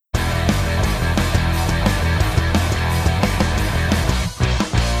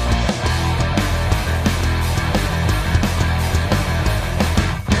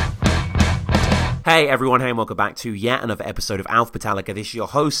Hey everyone, hey and welcome back to yet another episode of Alf Metallica. This is your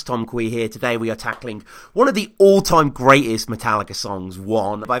host, Tom Quee here. Today we are tackling one of the all-time greatest Metallica songs,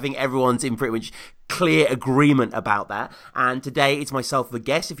 One. I think everyone's in pretty much clear agreement about that. And today it's myself, the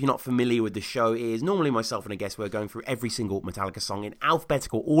guest. If you're not familiar with the show, it is normally myself and a guest. We're going through every single Metallica song in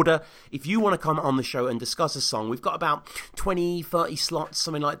alphabetical order. If you want to come on the show and discuss a song, we've got about 20, 30 slots,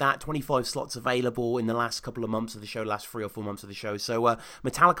 something like that, 25 slots available in the last couple of months of the show, last 3 or 4 months of the show. So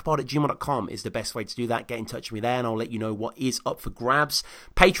metallicapod@gmail.com is the best way to do that. Get in touch with me there and I'll let you know what is up for grabs.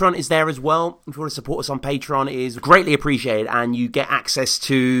 Patreon is there as well. If you want to support us on Patreon, it is greatly appreciated and you get access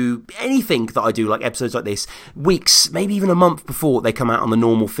to anything that I do, like episodes like this, weeks, maybe even a month before they come out on the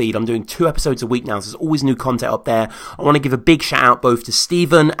normal feed. I'm doing 2 episodes a week now, so there's always new content up there. I want to give a big shout out both to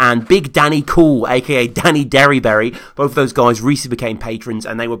Stephen and Big Danny Cool, aka Danny Derryberry. Both of those guys recently became patrons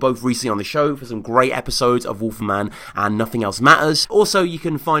and they were both recently on the show for some great episodes of Wolfman and Nothing Else Matters. Also, you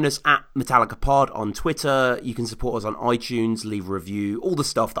can find us at Metallica Pod on Twitter. You can support us on iTunes, leave a review, all the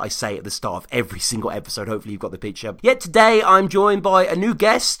stuff that I say at the start of every single episode. Hopefully you've got the picture. Yet today I'm joined by a new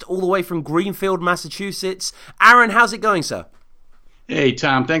guest all the way from Greenfield, Massachusetts. Aaron, how's it going, sir? Hey,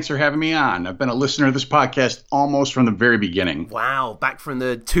 Tom. Thanks for having me on. I've been a listener of this podcast almost from the very beginning. Wow, back from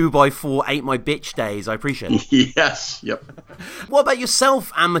the 2x4 Ate My Bitch days. I appreciate it. Yes, yep. What about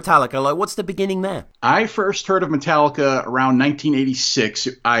yourself and Metallica? Like, what's the beginning there? I first heard of Metallica around 1986.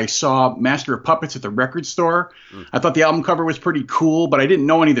 I saw Master of Puppets at the record store. I thought the album cover was pretty cool, but I didn't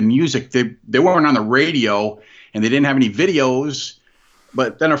know any of the music. They weren't on the radio, and they didn't have any videos.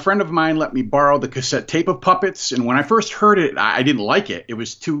 But then a friend of mine let me borrow the cassette tape of Puppets, and when I first heard it, I didn't like it. It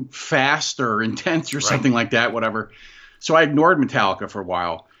was too fast or intense or something like that, whatever. So I ignored Metallica for a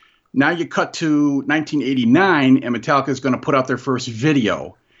while. Now you cut to 1989, and Metallica is going to put out their first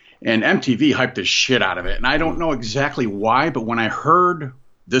video, and MTV hyped the shit out of it. And I don't know exactly why, but when I heard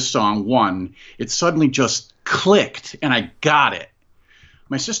this song, One, it suddenly just clicked, and I got it.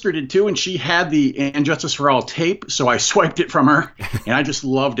 My sister did too, and she had the And Justice for All tape, so I swiped it from her, and I just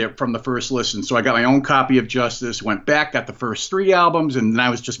loved it from the first listen. So I got my own copy of Justice, went back, got the first 3 albums, and then I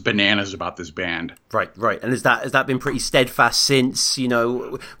was just bananas about this band. Right. And has that been pretty steadfast since, you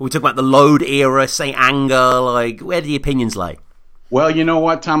know, we talk about the Load era, Saint Anger, like, where do the opinions lie? Well, you know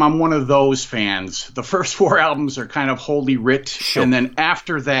what, Tom? I'm one of those fans. The first 4 albums are kind of holy writ, sure. And then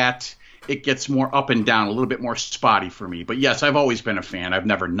after that, it gets more up and down, a little bit more spotty for me. But yes, I've always been a fan. I've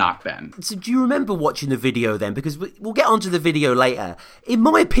never not been. So do you remember watching the video then? Because we'll get onto the video later. In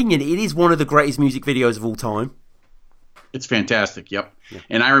my opinion, it is one of the greatest music videos of all time. It's fantastic, yep. Yeah.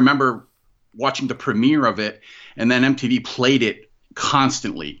 And I remember watching the premiere of it, and then MTV played it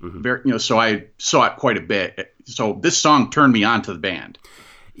constantly. Mm-hmm. So I saw it quite a bit. So this song turned me on to the band.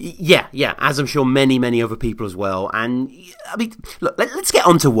 Yeah, as I'm sure many other people as well. And, I mean, look, let's get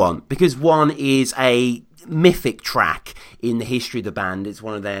on to One, because One is a mythic track in the history of the band. It's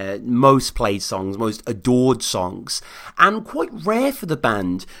one of their most played songs, most adored songs, and quite rare for the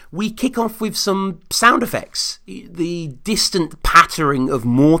band. We kick off with some sound effects, the distant pattering of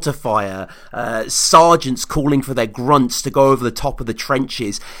mortar fire, sergeants calling for their grunts to go over the top of the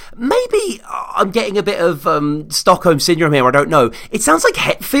trenches. Maybe I'm getting a bit of Stockholm Syndrome here, I don't know. It sounds like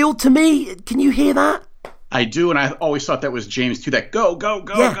Hetfield to me. Can you hear that? I do, and I always thought that was James too. That go.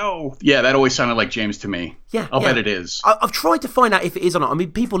 Yeah, that always sounded like James to me. Yeah, I'll bet it is. I've tried to find out if it is or not. I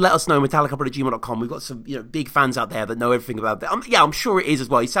mean, people let us know, metallicapod@gmail.com. We've got some, big fans out there that know everything about it. I'm sure it is as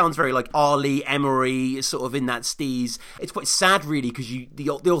well. He sounds very like Arlie, Emery, sort of in that steez. It's quite sad, really, because the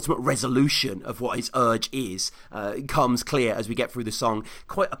ultimate resolution of what his urge is comes clear as we get through the song.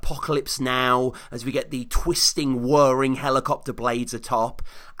 Quite Apocalypse Now, as we get the twisting, whirring helicopter blades atop.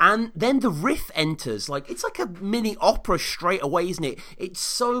 And then the riff enters. It's like a mini opera straight away, isn't it? It's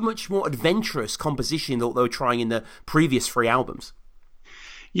so much more adventurous composition than what they were trying in the previous 3 albums.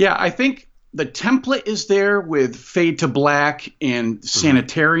 Yeah, I think the template is there with Fade to Black and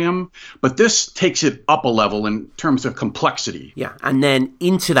Sanitarium, but this takes it up a level in terms of complexity. Yeah, and then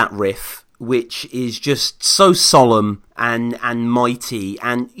into that riff, which is just so solemn and mighty.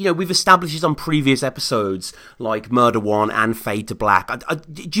 And, we've established this on previous episodes, like Murder One and Fade to Black.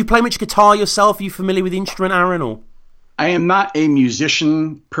 Do you play much guitar yourself? Are you familiar with the instrument, Aaron? Or? I am not a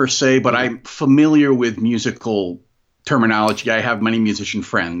musician per se, but I'm familiar with musical terminology. I have many musician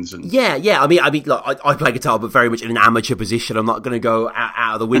friends. And yeah. I mean, like, I play guitar, but very much in an amateur position. I'm not going to go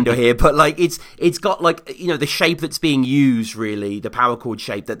out of the window here, but like it's got like, you know, the shape that's being used, really, the power chord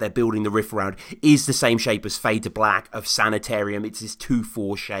shape that they're building the riff around is the same shape as Fade to Black of Sanitarium. It's this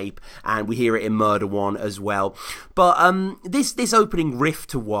 2/4 shape, and we hear it in Murder One as well. But this opening riff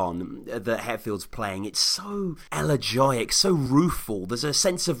to One that Hetfield's playing, it's so elegiac, so rueful. There's a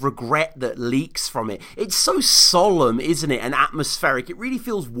sense of regret that leaks from it. It's so solemn, isn't it, and atmospheric. It really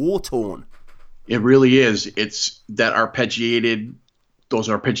feels war-torn. It really is. It's that those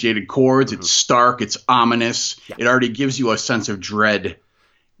arpeggiated chords. It's stark, it's ominous. Yeah. It already gives you a sense of dread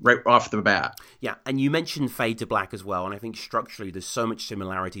right off the bat. Yeah, and you mentioned Fade to Black as well, and I think structurally there's so much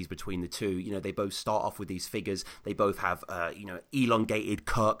similarities between the two. You know, they both start off with these figures. They both have, elongated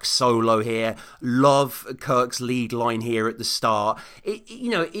Kirk solo here. Love Kirk's lead line here at the start.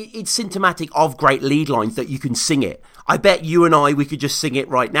 It's symptomatic of great lead lines that you can sing it. I bet you and we could just sing it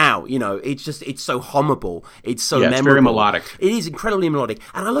right now. You know, it's so hummable. It's so memorable. It's very melodic. It is incredibly melodic.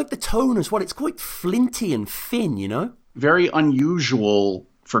 And I like the tone as well. It's quite flinty and thin, you know? Very unusual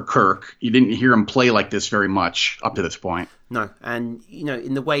for Kirk. You didn't hear him play like this very much up to this point. No, and, you know,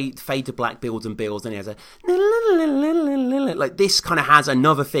 in the way Fade to Black builds and builds, then he has a... Like, this kind of has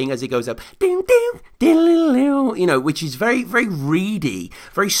another thing as it goes up, you know, which is very, very reedy,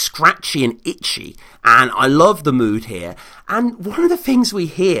 very scratchy and itchy. And I love the mood here. And one of the things we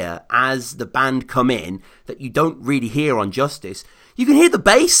hear as the band come in that you don't really hear on Justice, you can hear the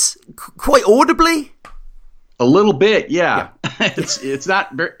bass quite audibly. A little bit, yeah. It's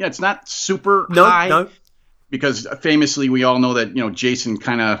not super high. No. Because famously, we all know that, you know, Jason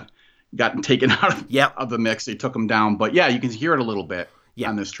kind of got taken out of the mix. They took him down, but yeah, you can hear it a little bit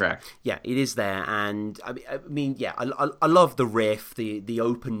on this track. Yeah, it is there, and I love the riff, the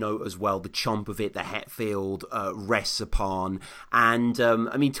open note as well, the chomp of it that Hetfield rests upon, and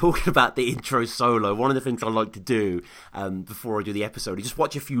talking about the intro solo, one of the things I like to do before I do the episode is just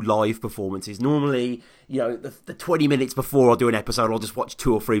watch a few live performances. Normally, you know, the 20 minutes before I do an episode, I'll just watch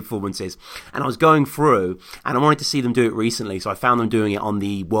 2 or 3 performances. And I was going through, and I wanted to see them do it recently, so I found them doing it on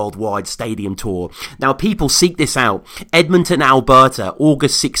the worldwide stadium tour. Now, people, seek this out. Edmonton, Alberta,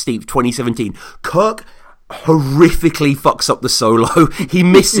 August 16th, 2017. Kirk horrifically fucks up the solo. He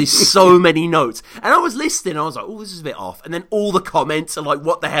misses so many notes, and I was listening, I was like, oh, this is a bit off, and then all the comments are like,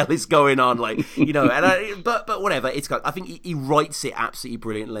 what the hell is going on, like, you know, and but whatever, it's good. I think he writes it absolutely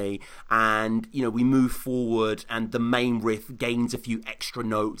brilliantly, and, you know, we move forward and the main riff gains a few extra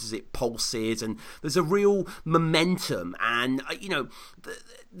notes as it pulses, and there's a real momentum, and you know,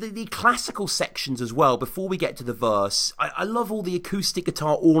 the classical sections as well, before we get to the verse, I love all the acoustic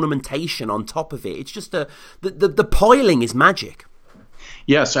guitar ornamentation on top of it. It's just the piling is magic.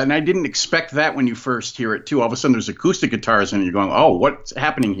 Yes, and I didn't expect that when you first hear it, too. All of a sudden there's acoustic guitars and you're going, oh, what's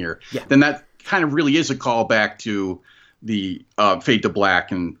happening here? Yeah. Then that kind of really is a callback to the Fade to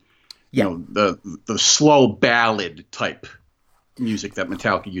Black and, you know, the slow ballad type music that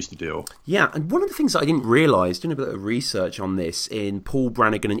Metallica used to do. Yeah, and one of the things that I didn't realise, doing a bit of research on this in Paul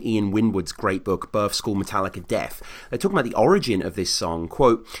Brannigan and Ian Winwood's great book, Birth, School, Metallica, Death, they're talking about the origin of this song.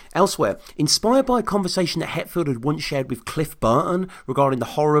 Quote, elsewhere, inspired by a conversation that Hetfield had once shared with Cliff Burton regarding the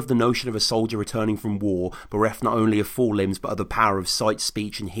horror of the notion of a soldier returning from war, bereft not only of 4 limbs but of the power of sight,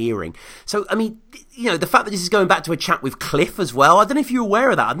 speech and hearing. So, I mean, you know, the fact that this is going back to a chat with Cliff as well, I don't know if you're aware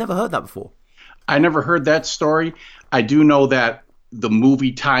of that. I'd never heard that before. I never heard that story. I do know that the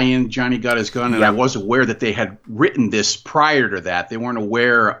movie tie-in, Johnny Got His Gun, and I was aware that they had written this prior to that. They weren't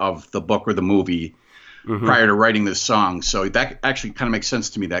aware of the book or the movie prior to writing this song. So that actually kind of makes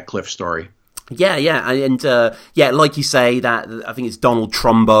sense to me, that Cliff story. Yeah, and like you say, that I think it's Donald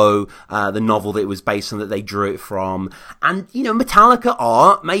Trumbo, the novel that it was based on, that they drew it from. And, you know, Metallica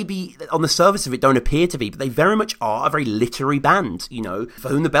are, maybe on the surface of it, don't appear to be, but they very much are a very literary band, you know. For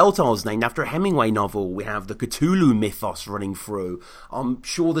Whom the Bell Tolls, named after a Hemingway novel. We have the Cthulhu mythos running through. I'm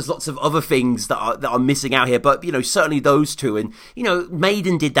sure there's lots of other things that are missing out here, but, you know, certainly those two. And, you know,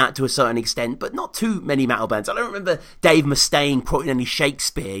 Maiden did that to a certain extent, but not too many metal bands. I don't remember Dave Mustaine quoting any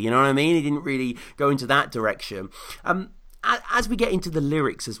Shakespeare, you know what I mean? He didn't really go into that direction. As we get into the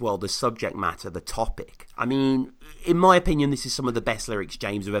lyrics as well, the subject matter, the topic, I mean, in my opinion, this is some of the best lyrics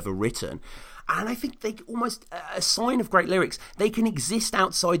James have ever written. And I think they almost, a sign of great lyrics, they can exist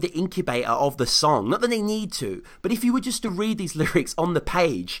outside the incubator of the song. Not that they need to, but if you were just to read these lyrics on the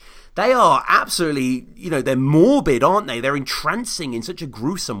page, they are absolutely, you know, they're morbid, aren't they? They're entrancing in such a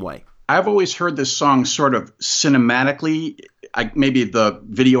gruesome way. I've always heard this song sort of cinematically. Maybe the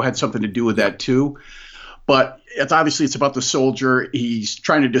video had something to do with that too. But it's about the soldier. He's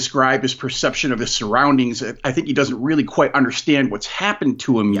trying to describe his perception of his surroundings. I think he doesn't really quite understand what's happened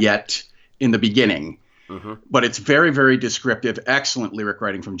to him yet in the beginning. Mm-hmm. But it's very, very descriptive. Excellent lyric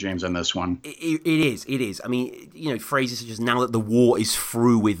writing from James on this one. It is. I mean, phrases such as "now that the war is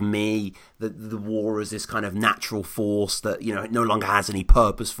through with me," that the war is this kind of natural force that, no longer has any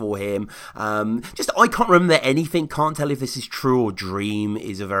purpose for him. I can't remember anything, can't tell if this is true or dream,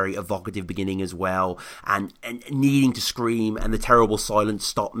 is a very evocative beginning as well. And needing to scream and the terrible silence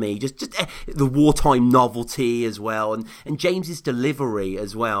stop me. Just the wartime novelty as well. And James's delivery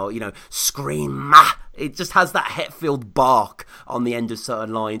as well, scream, ah! It just has that Hetfield bark on the end of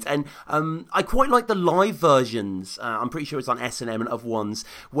certain lines. And I quite like the live versions. I'm pretty sure it's on S&M and other ones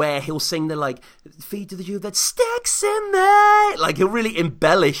where he'll sing the feed to the Jew that sticks in me. He'll really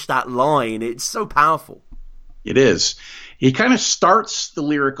embellish that line. It's so powerful. It is. He kind of starts the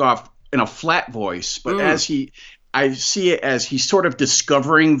lyric off in a flat voice, but I see it as he's sort of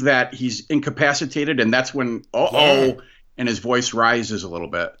discovering that he's incapacitated, and that's when, and his voice rises a little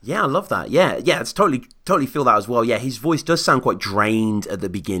bit. Yeah, I love that. Yeah, it's totally feel that as well. Yeah, his voice does sound quite drained at the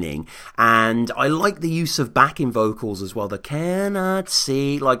beginning, and I like the use of backing vocals as well. The cannot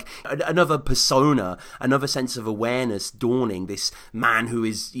see, another persona, another sense of awareness dawning. This man who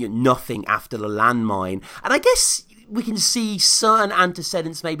is nothing after the landmine, and I guess we can see certain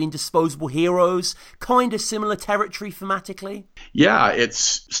antecedents maybe in Disposable Heroes, kind of similar territory thematically. Yeah,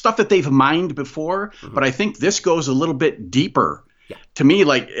 it's stuff that they've mined before, but I think this goes a little bit deeper. Yeah. To me,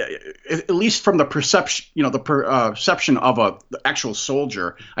 at least from the perception, perception of the actual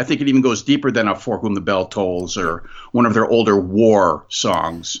soldier, I think it even goes deeper than a For Whom the Bell Tolls or one of their older war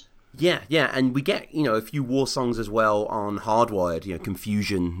songs. Yeah, and we get, a few war songs as well on Hardwired,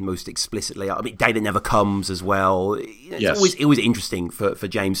 Confusion most explicitly. I mean, Day That Never Comes as well. It's always interesting for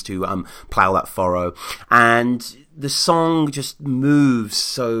James to plough that furrow. And the song just moves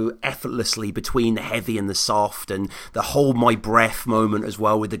so effortlessly between the heavy and the soft, and the hold my breath moment as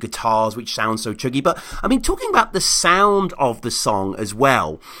well with the guitars, which sounds so chuggy. But, I mean, talking about the sound of the song as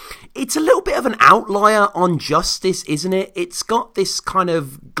well, it's a little bit of an outlier on Justice, isn't it? It's got this kind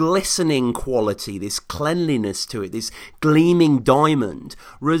of glistening quality, this cleanliness to it, this gleaming diamond,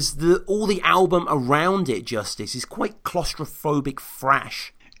 whereas all the album around it, Justice, is quite claustrophobic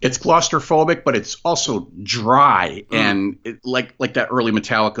thrash. It's claustrophobic, but it's also dry and like that early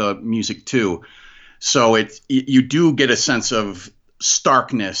Metallica music too. So you do get a sense of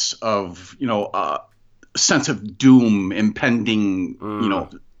starkness, of sense of doom impending,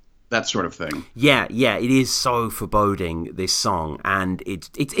 that sort of thing. Yeah, it is so foreboding, this song, and it's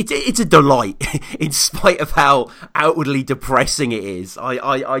a delight in spite of how outwardly depressing it is.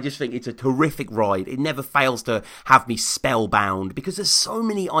 I just think it's a terrific ride. It never fails to have me spellbound because there's so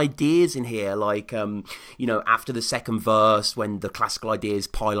many ideas in here, after the second verse when the classical ideas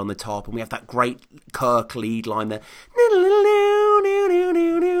pile on the top, and we have that great Kirk lead line there,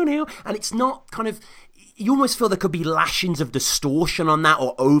 and it's not kind of, you almost feel there could be lashings of distortion on that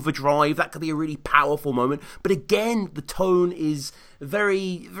or overdrive. That could be a really powerful moment. But again, the tone is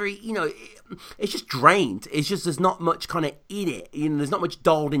very, very, it's just drained. It's just, there's not much kind of in it. There's not much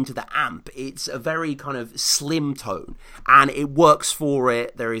dialed into the amp. It's a very kind of slim tone, and it works for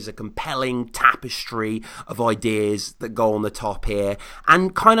it. There is a compelling tapestry of ideas that go on the top here,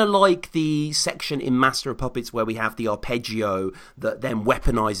 and kind of like the section in Master of Puppets where we have the arpeggio that then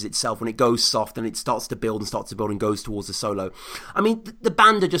weaponizes itself when it goes soft and it starts to build and goes towards the solo. I mean, the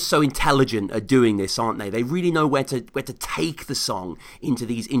band are just so intelligent at doing this, aren't they? They really know where to take the song into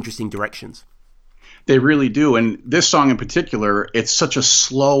these interesting directions. They really do. And this song in particular, it's such a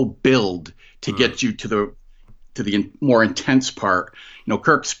slow build to get you to the more intense part.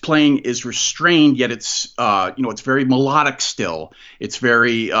 Kirk's playing is restrained, yet it's it's very melodic still. It's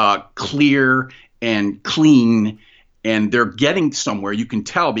very clear and clean, and they're getting somewhere. You can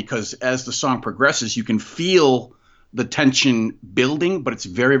tell because as the song progresses, you can feel the tension building, but it's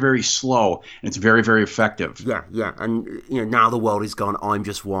very, very slow, and it's very, very effective. Yeah, and now the world is gone, I'm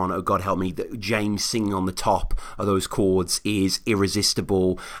just one, oh God help me. James singing on the top of those chords is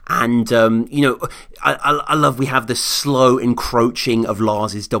irresistible, and I love we have the slow encroaching of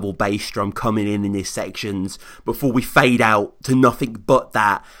Lars's double bass drum coming in these sections before we fade out to nothing but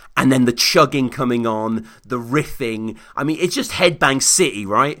that, and then the chugging coming on, the riffing. I mean, it's just Headbang City,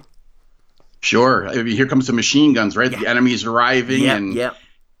 right? Sure. I mean, here comes the machine guns, right? Yeah. The enemy's arriving, and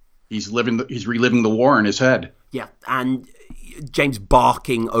he's reliving the war in his head. Yeah, and James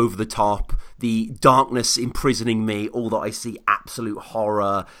barking over the top, the darkness imprisoning me, all that I see, absolute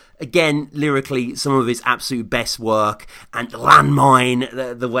horror. Again, lyrically, some of his absolute best work. And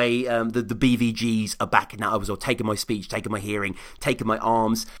Landmine, the way the BVGs are backing that up as well, taking my speech, taking my hearing, taking my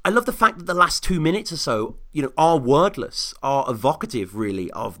arms. I love the fact that the last 2 minutes or so, are wordless, are evocative, really,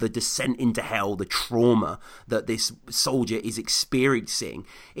 of the descent into hell, the trauma that this soldier is experiencing.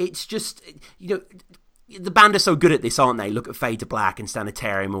 It's just, the band are so good at this, aren't they? Look at Fade to Black and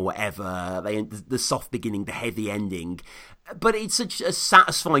Sanitarium or whatever. The soft beginning, the heavy ending. But it's such a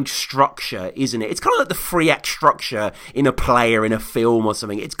satisfying structure, isn't it? It's kind of like the 3-act structure in a play or in a film or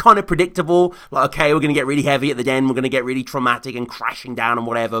something. It's kind of predictable. Like, okay, we're going to get really heavy at the end. We're going to get really traumatic and crashing down and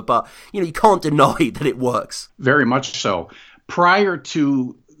whatever. But, you can't deny that it works. Very much so. Prior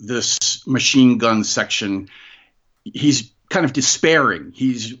to this Machine Gun section, he's kind of despairing.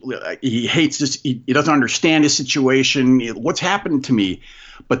 He hates this. He doesn't understand his situation. What's happened to me?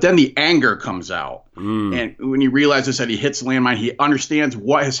 But then the anger comes out. And when he realizes that he hits Landmine, he understands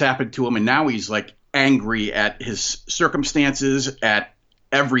what has happened to him. And now he's like angry at his circumstances, at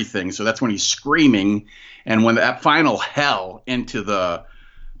everything. So that's when he's screaming. And when that final hell into the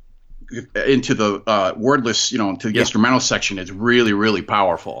wordless, to the instrumental section is really, really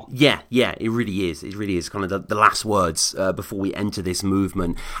powerful. Yeah, it really is. It really is kind of the last words before we enter this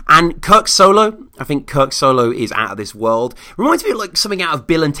movement. And Kirk's solo, I think Kirk's solo is out of this world. Reminds me of like something out of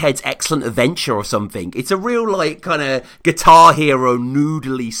Bill and Ted's Excellent Adventure or something. It's a real like kind of Guitar Hero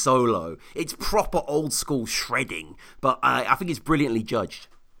noodly solo. It's proper old school shredding, but I think it's brilliantly judged.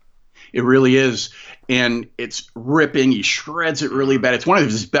 It really is. And it's ripping. He shreds it really bad. It's one of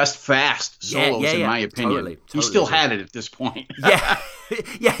his best fast solos, in my opinion. Totally he still had it at this point.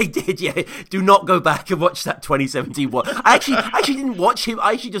 Yeah, he did. Yeah, do not go back and watch that 2017 one. I actually didn't watch him.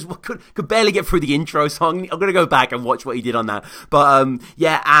 I actually just could barely get through the intro song. I'm gonna go back and watch what he did on that. But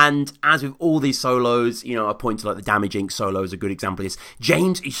and as with all these solos, I point to like the Damage Inc. solo is a good example of this.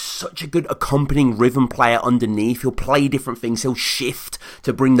 James is such a good accompanying rhythm player underneath. He'll play different things. He'll shift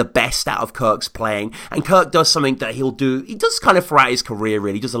to bring the best out of Kirk's playing. And Kirk does something that he does kind of throughout his career.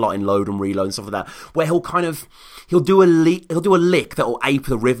 Really, he does a lot in Load and Reload and stuff like that, where he'll do a lick that'll ape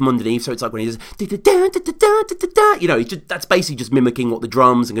the rhythm underneath. So it's like when he does, that's basically just mimicking what the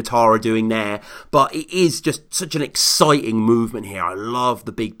drums and guitar are doing there. But it is just such an exciting movement here. I love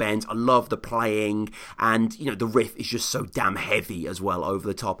the big bends. I love the playing, and the riff is just so damn heavy as well, over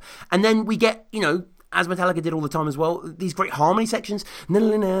the top. And then we get as Metallica did all the time as well, these great harmony sections. I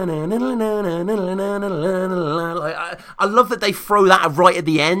love that they throw that right at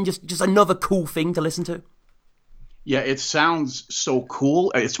the end. Just another cool thing to listen to. Yeah, it sounds so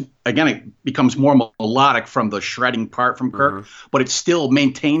cool. It becomes more melodic from the shredding part from Kirk, but it still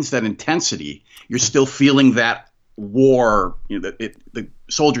maintains that intensity. You're still feeling that war. The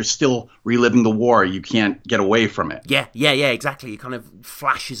soldier's still reliving the war. You can't get away from it. Yeah, exactly. Kind of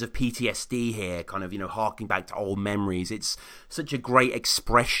flashes of PTSD here, kind of, harking back to old memories. It's such a great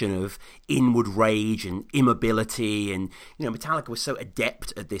expression of inward rage and immobility. And, Metallica was so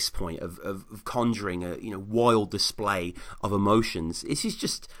adept at this point of conjuring a, wild display of emotions. This is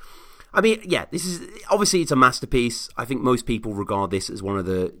just... this is... Obviously, it's a masterpiece. I think most people regard this as one of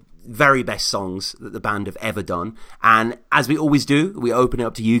the very best songs that the band have ever done. And as we always do, we open it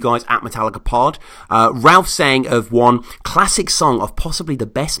up to you guys at Metallica Pod. Ralph saying of one classic song of possibly the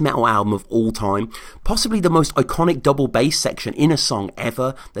best metal album of all time, possibly the most iconic double bass section in a song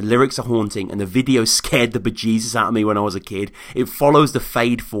ever. The lyrics are haunting and the video scared the bejesus out of me when I was a kid. It follows the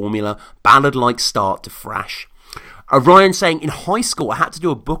Fade formula, ballad-like start to thrash. Ryan saying, in high school, I had to do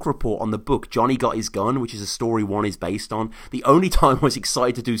a book report on the book Johnny Got His Gun, which is a story one is based on. The only time I was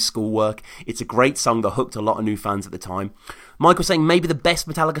excited to do schoolwork. It's a great song that hooked a lot of new fans at the time. Michael saying, maybe the best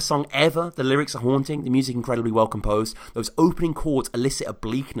Metallica song ever. The lyrics are haunting, the music incredibly well composed. Those opening chords elicit a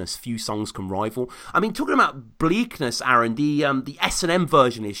bleakness few songs can rival. Talking about bleakness, Aaron, the S&M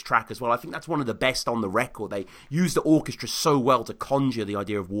version of this track as well, I think that's one of the best on the record. They use the orchestra so well to conjure the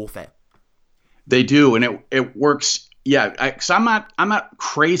idea of warfare. They do, and it works. Yeah, because I'm not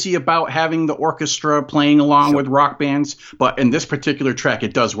crazy about having the orchestra playing along with rock bands, but in this particular track,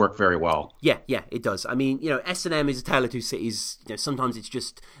 it does work very well. Yeah, it does. S&M is a tale of two cities. Sometimes it's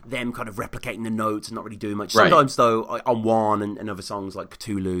just them kind of replicating the notes and not really doing much. Sometimes, though, on One and other songs like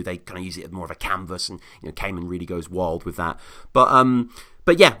Cthulhu, they kind of use it as more of a canvas, and Kamen really goes wild with that.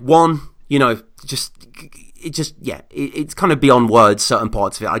 But yeah, One, it's kind of beyond words, certain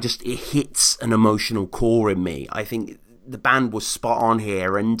parts of it. It hits an emotional core in me. I think the band was spot on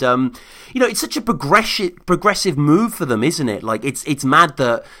here, and it's such a progressive move for them, isn't it? Like it's mad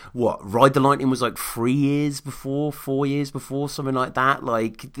that Ride the Lightning was like 4 years before, something like that.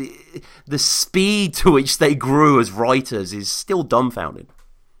 Like the speed to which they grew as writers is still dumbfounding.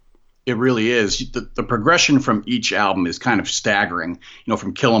 It really is. The progression from each album is kind of staggering.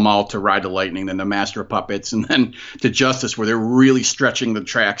 From Kill 'Em All to Ride the Lightning, then to Master of Puppets, and then to Justice, where they're really stretching the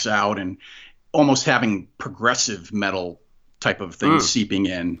tracks out and almost having progressive metal type of things seeping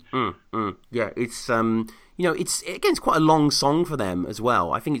in. Yeah, it's it's quite a long song for them as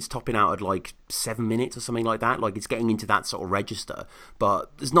well. I think it's topping out at like 7 minutes or something like that. Like it's getting into that sort of register.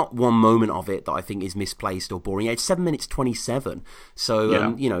 But there's not one moment of it that I think is misplaced or boring. Yeah, it's 7 minutes 27.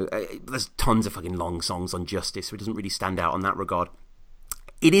 So there's tons of fucking long songs on Justice, so it doesn't really stand out on that regard.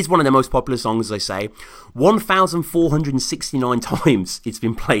 It is one of their most popular songs, as I say. 1,469 times it's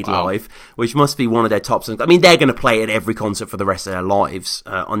been played live, which must be one of their top songs. I mean, they're going to play it at every concert for the rest of their lives,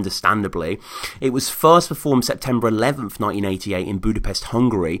 understandably. It was first performed September 11th, 1988 in Budapest,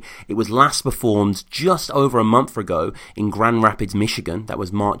 Hungary. It was last performed just over a month ago in Grand Rapids, Michigan. That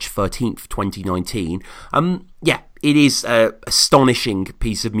was March 13th, 2019. It is an astonishing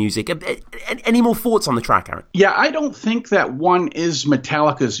piece of music. Any more thoughts on the track, Aaron? Yeah, I don't think that one is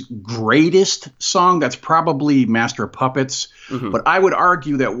Metallica's greatest song. That's probably Master of Puppets. But I would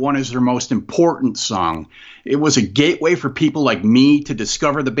argue that one is their most important song. It was a gateway for people like me to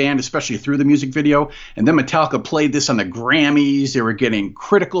discover the band, especially through the music video. And then Metallica played this on the Grammys. They were getting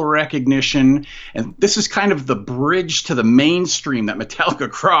critical recognition. And this is kind of the bridge to the mainstream that Metallica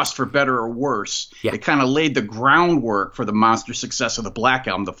crossed, for better or worse. Yeah. It kind of laid the groundwork for the monster success of the Black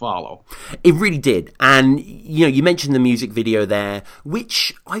Album to follow. It really did. And, you mentioned the music video there,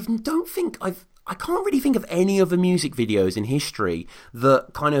 which I can't really think of any other music videos in history that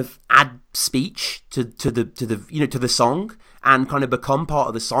kind of add speech to the song and kind of become part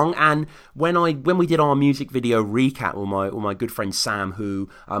of the song. And when we did our music video recap with my good friend Sam, who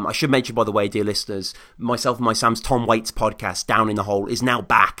I should mention, by the way, dear listeners, myself and my Sam's Tom Waits podcast, Down in the Hole, is now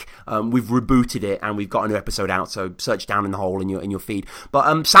back. We've rebooted it and we've got a new episode out, so search Down in the Hole in your feed.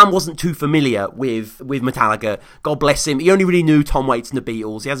 But Sam wasn't too familiar with Metallica. God bless him. He only really knew Tom Waits and the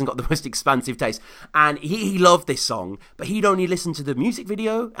Beatles. He hasn't got the most expansive taste, and he loved this song, but he'd only listened to the music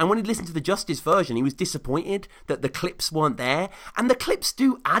video, and when he listened to the Justice version, he was disappointed that the clips weren't there. And the clips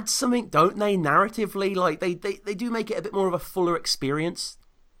do add something, don't they, narratively? Like they do make it a bit more of a fuller experience.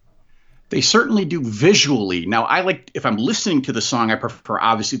 They certainly do visually. Now, if I'm listening to the song, I prefer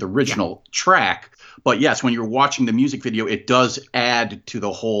obviously the original track. But yes, when you're watching the music video, it does add to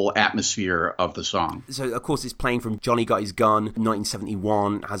the whole atmosphere of the song. So, of course, it's playing from Johnny Got His Gun,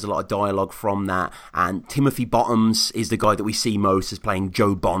 1971, has a lot of dialogue from that. And Timothy Bottoms is the guy that we see most as playing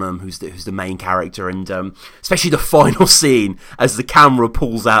Joe Bonham, who's the main character. And especially the final scene as the camera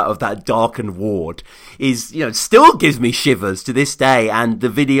pulls out of that darkened ward is, still gives me shivers to this day. And the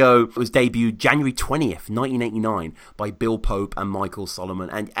video was debuted January 20th, 1989 by Bill Pope and Michael Solomon.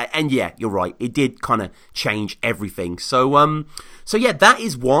 And yeah, you're right. It did kind of change everything. So yeah, that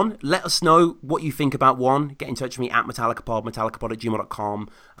is one. Let us know what you think about one. Get in touch with me at MetallicaPod, MetallicaPod@gmail.com.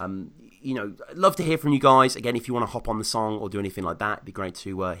 I'd love to hear from you guys. Again, if you want to hop on the song or do anything like that, it'd be great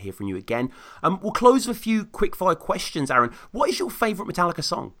to hear from you again. We'll close with a few quick-fire questions, Aaron. What is your favourite Metallica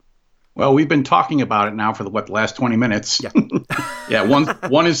song? Well, we've been talking about it now for the last 20 minutes. Yeah, yeah.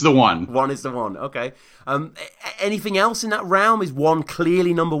 One is the one. One is the one. Okay. Anything else in that realm? Is one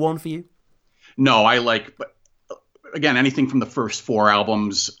clearly number one for you? No, but again, anything from the first 4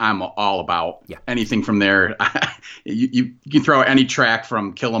 albums, I'm all about. Yeah. Anything from there, you can throw any track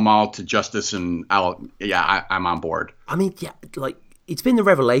from Kill 'Em All to Justice, and I'm on board. I mean, yeah, like, it's been the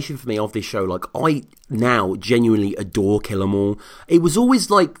revelation for me of this show. Like, I now genuinely adore Kill 'Em All. It was always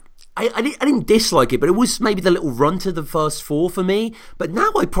like, I didn't dislike it, but it was maybe the little run to the first 4 for me. But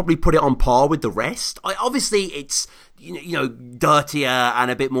now I probably put it on par with the rest. Obviously, it's dirtier and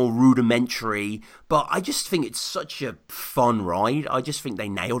a bit more rudimentary, but I just think it's such a fun ride. I just think they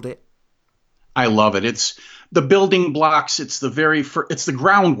nailed it. I love it. It's the building blocks. It's the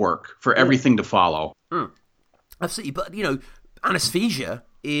groundwork for everything to follow. Absolutely, but Anesthesia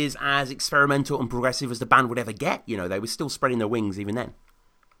is as experimental and progressive as the band would ever get. They were still spreading their wings even then.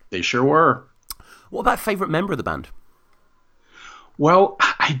 They sure were. What about favourite member of the band? Well,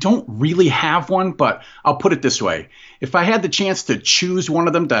 I don't really have one, but I'll put it this way. If I had the chance to choose one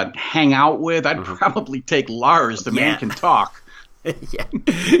of them to hang out with, I'd probably take Lars. The man can talk. Yeah.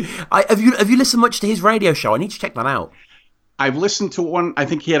 Have you listened much to his radio show? I need to check that out. I've listened to one. I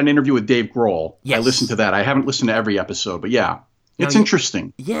think he had an interview with Dave Grohl. Yes. I listened to that. I haven't listened to every episode, but yeah, it's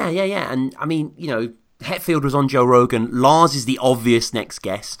interesting. Yeah. And I mean, Hetfield was on Joe Rogan. Lars is the obvious next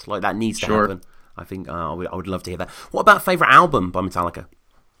guest. Like, that needs to Sure. happen. I think I would love to hear that. What about favourite album by Metallica?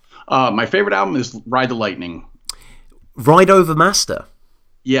 My favorite album is Ride the Lightning. Ride Over Master.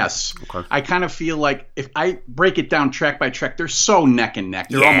 Yes. Okay. I kind of feel like if I break it down track by track, they're so neck and neck.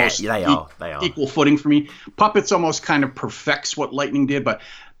 They're Yeah, almost they are. equal footing for me. Puppets almost kind of perfects what Lightning did, but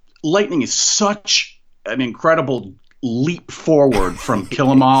Lightning is such an incredible leap forward from Kill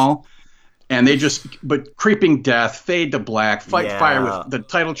 'Em All. And but Creeping Death, Fade to Black, Fight Fire with the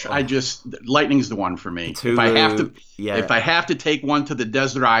title. Lightning's the one for me. Cthulhu, If I have to take one to the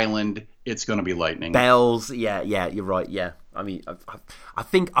desert island, it's going to be Lightning. Bells, yeah, you're right. Yeah, I mean, I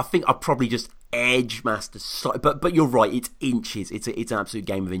think I'll probably just edge Master, but you're right. It's inches. It's an absolute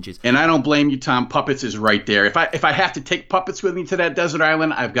game of inches. And I don't blame you, Tom. Puppets is right there. If I have to take Puppets with me to that desert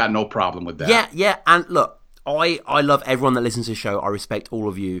island, I've got no problem with that. Yeah, and look. I love everyone that listens to the show. I respect all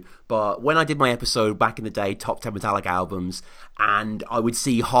of you. But when I did my episode back in the day, Top 10 Metallica albums, and I would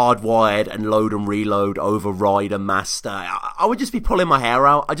see Hardwired and Load and Reload over Ride and Master, I would just be pulling my hair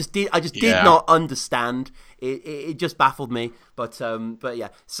out. I just did not understand. It just baffled me. But yeah.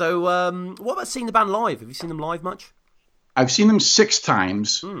 So what about seeing the band live? Have you seen them live much? I've seen them 6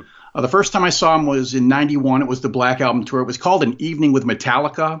 times. The first time I saw them was in '91. It was the Black Album tour. It was called An Evening with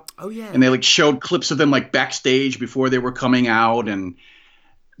Metallica. Oh yeah. And they showed clips of them backstage before they were coming out, and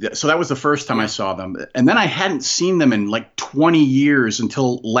so that was the first time I saw them. And then I hadn't seen them in 20 years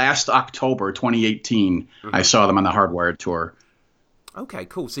until last October, 2018. I saw them on the Hardwired tour. Okay,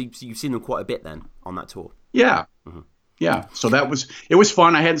 cool. So you've seen them quite a bit then on that tour. Yeah. Yeah, so it was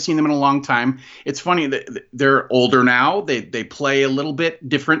fun. I hadn't seen them in a long time. It's funny that they're older now. They play a little bit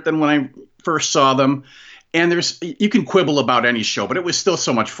different than when I first saw them. And you can quibble about any show, but it was still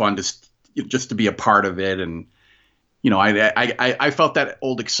so much fun just to be a part of it. And I felt that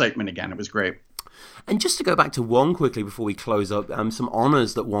old excitement again. It was great. And just to go back to one quickly before we close up, some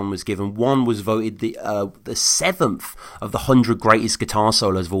honours that one was given. One was voted the 7th of the 100 greatest guitar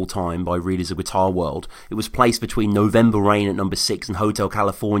solos of all time by readers of Guitar World. It was placed between November Rain at number 6 and Hotel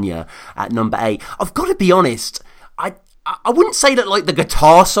California at number 8. I've got to be honest, I wouldn't say that the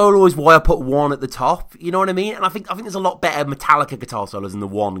guitar solo is why I put one at the top. You know what I mean? And I think there's a lot better Metallica guitar solos than the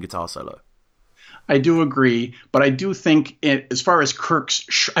one guitar solo. I do agree, but I do think as far as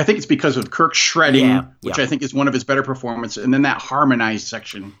I think it's because of Kirk's shredding, which I think is one of his better performances, and then that harmonized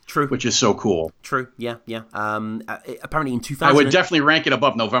section, which is so cool. True, yeah. Apparently in 2000, I would definitely rank it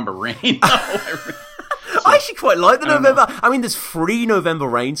above November Rain. I actually quite like the November. I mean, there's 3 November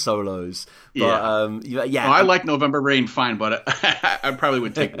Rain solos. But, I like November Rain fine, but I probably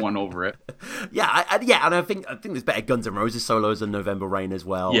would take one over it. And I think there's better Guns N' Roses solos than November Rain as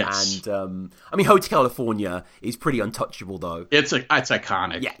well. Yes. And I mean, Hotel California is pretty untouchable though. It's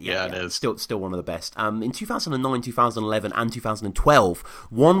iconic. Yeah, it is. Still one of the best. In 2009, 2011, and 2012,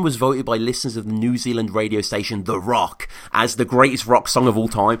 one was voted by listeners of the New Zealand radio station The Rock as the greatest rock song of all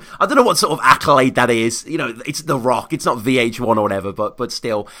time. I don't know what sort of accolade that is. It's The Rock. It's not VH1 or whatever, but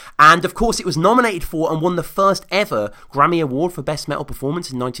still. And of course, it was nominated for and won the first ever Grammy Award for Best Metal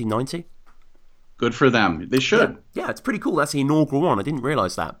Performance in 1990. Good for them. They should. Yeah, it's pretty cool. That's the inaugural one. I didn't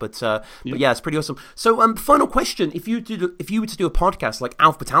realize that, but yeah, it's pretty awesome. So, final question: if you were to do a podcast like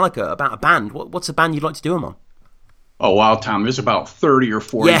Alf Metallica about a band, what's a band you'd like to do them on? Oh, wow, Tom, there's about 30 or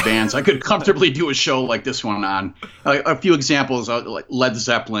 40 bands I could comfortably do a show like this one on. A few examples, like Led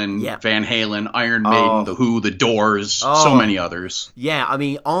Zeppelin, Van Halen, Iron Maiden, The Who, The Doors, so many others. Yeah, I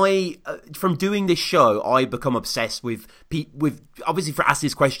mean, from doing this show, I become obsessed with obviously for asking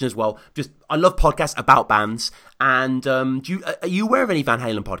this question as well, just I love podcasts about bands. And are you aware of any Van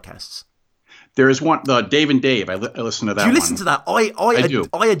Halen podcasts? There is one, the Dave and Dave. I listen to that one. Do you listen to that? I do.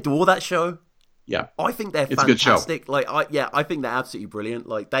 I adore that show. Yeah, I think they're fantastic. It's a good show. I think they're absolutely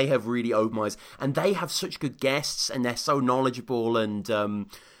brilliant. They have really opened my eyes, and they have such good guests, and they're so knowledgeable. And Van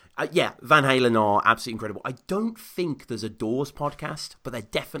Halen are absolutely incredible. I don't think there's a Doors podcast, but there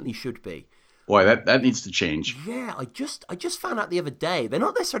definitely should be. Boy, that needs to change. Yeah, I just found out the other day. They're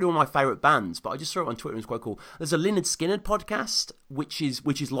not necessarily one of my favorite bands, but I just saw it on Twitter. It's quite cool. There's a Lynyrd Skynyrd podcast, which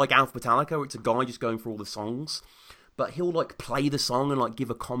is like Alf Metallica, where it's a guy just going through all the songs. But he'll play the song and give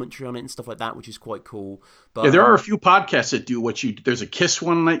a commentary on it and stuff like that, which is quite cool. But there are a few podcasts that do what you. There's a Kiss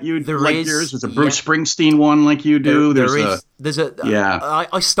one that you like yours. There's a Bruce Springsteen one like you do.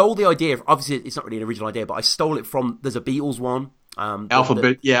 I stole the idea. Obviously, it's not really an original idea, but I stole it from. There's a Beatles one.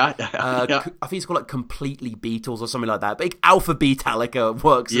 Alphabet, yeah. I think it's called like Completely Beatles or something like that. But Alpha Beatallica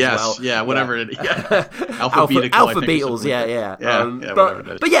works as well. Yeah, whatever it is. Yeah. Alpha Beatles, yeah.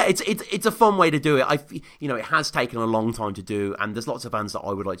 But yeah, it's a fun way to do it. It has taken a long time to do, and there's lots of bands that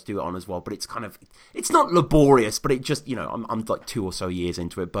I would like to do it on as well. But it's not laborious, but it just I'm like 2 or so years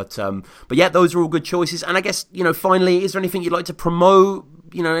into it. But yeah, those are all good choices. And I guess finally, is there anything you'd like to promote?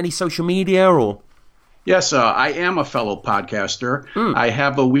 Any social media or? Yes, I am a fellow podcaster. I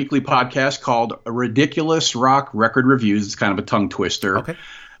have a weekly podcast called Ridiculous Rock Record Reviews. It's kind of a tongue twister. Okay.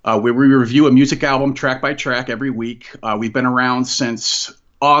 We review a music album track by track every week. We've been around since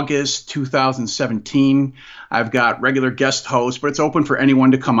August 2017. I've got regular guest hosts, but it's open for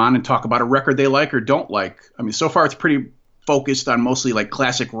anyone to come on and talk about a record they like or don't like. I mean, so far it's pretty focused on mostly like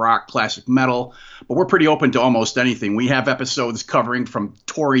classic rock, classic metal, but we're pretty open to almost anything. We have episodes covering from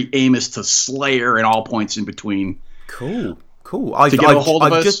Tori Amos to Slayer and all points in between. Cool. To get a hold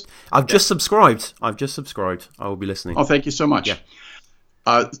of us, I've just subscribed. I will be listening. Oh, thank you so much. Yeah.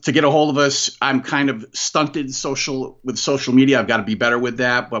 To get a hold of us, I'm kind of stunted with social media. I've got to be better with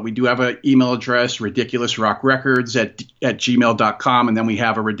that. But we do have an email address, ridiculousrockrecords@gmail.com. And then we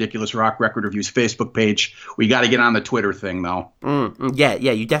have a Ridiculous Rock Record Reviews Facebook page. We got to get on the Twitter thing, though. Yeah,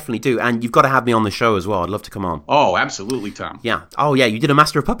 you definitely do. And you've got to have me on the show as well. I'd love to come on. Oh, absolutely, Tom. Yeah. Oh, yeah, you did a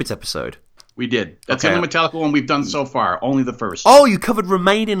Master of Puppets episode. We did. That's the only Metallica one we've done so far. Only the first. Oh, you covered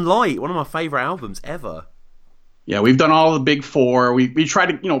Remain in Light, one of my favorite albums ever. Yeah, we've done all the big four. We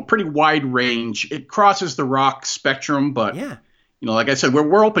try to, pretty wide range. It crosses the rock spectrum, but like I said,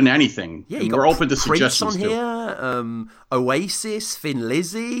 we're open to anything. Yeah, we're open to Prince suggestions on here, Oasis, Thin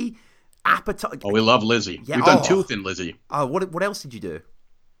Lizzy, Appetite. Oh, we love Lizzy. Yeah. We've done two Thin Lizzy. Oh, what else did you do?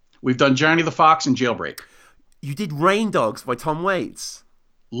 We've done Johnny the Fox and Jailbreak. You did Rain Dogs by Tom Waits.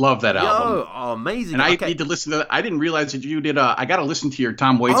 Love that album. Oh, amazing. And I need to listen to that. I didn't realize that you did. I got to listen to your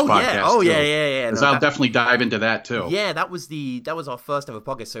Tom Waits podcast. Yeah. Because I'll definitely dive into that too. Yeah, that was our first ever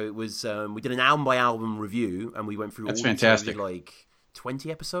podcast. So it was, we did an album by album review and we went through That's fantastic. like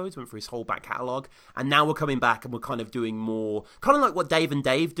 20 episodes, went through his whole back catalogue. And now we're coming back and we're kind of doing more, kind of like what Dave and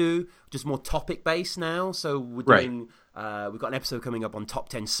Dave do, just more topic based now. So we're doing, we've got an episode coming up on top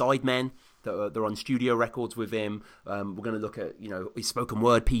 10 sidemen. They're on studio records with him. We're going to look at his spoken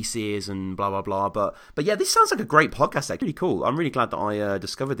word pieces and blah blah blah. But yeah, this sounds like a great podcast. Actually, really cool. I'm really glad that I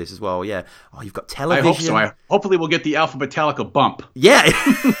discovered this as well. Yeah. Oh, you've got television. I hope so. Hopefully, we'll get the Alpha Metallica bump. Yeah,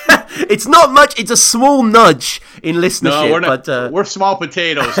 it's not much. It's a small nudge in listenership. No, we're not. But, we're small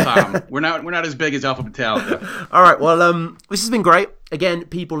potatoes, Tom. We're not as big as Alpha Metallica. All right. Well, this has been great. Again,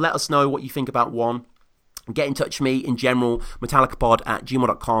 people, let us know what you think about one. Get in touch with me in general,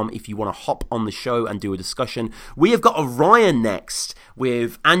 metallicapod@gmail.com if you want to hop on the show and do a discussion. We have got Orion next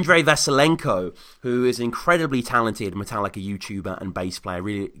with Andrei Vasilenko, who is an incredibly talented Metallica YouTuber and bass player.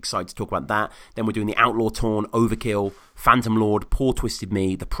 Really excited to talk about that. Then we're doing the Outlaw Torn, Overkill, Phantom Lord, Poor Twisted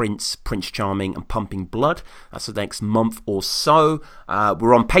Me, The Prince, Prince Charming, and Pumping Blood. That's the next month or so.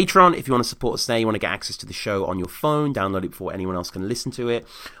 We're on Patreon if you want to support us there. You want to get access to the show on your phone, download it before anyone else can listen to it.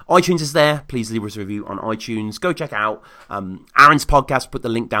 iTunes is there. Please leave us a review on iTunes. Go check out Aaron's podcast. Put the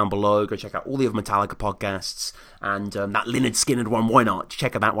link down below. Go check out all the other Metallica podcasts. And that Lynyrd Skynyrd one, why not?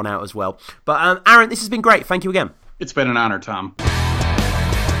 Check that one out as well. But Aaron, this has been great. Thank you again. It's been an honor, Tom.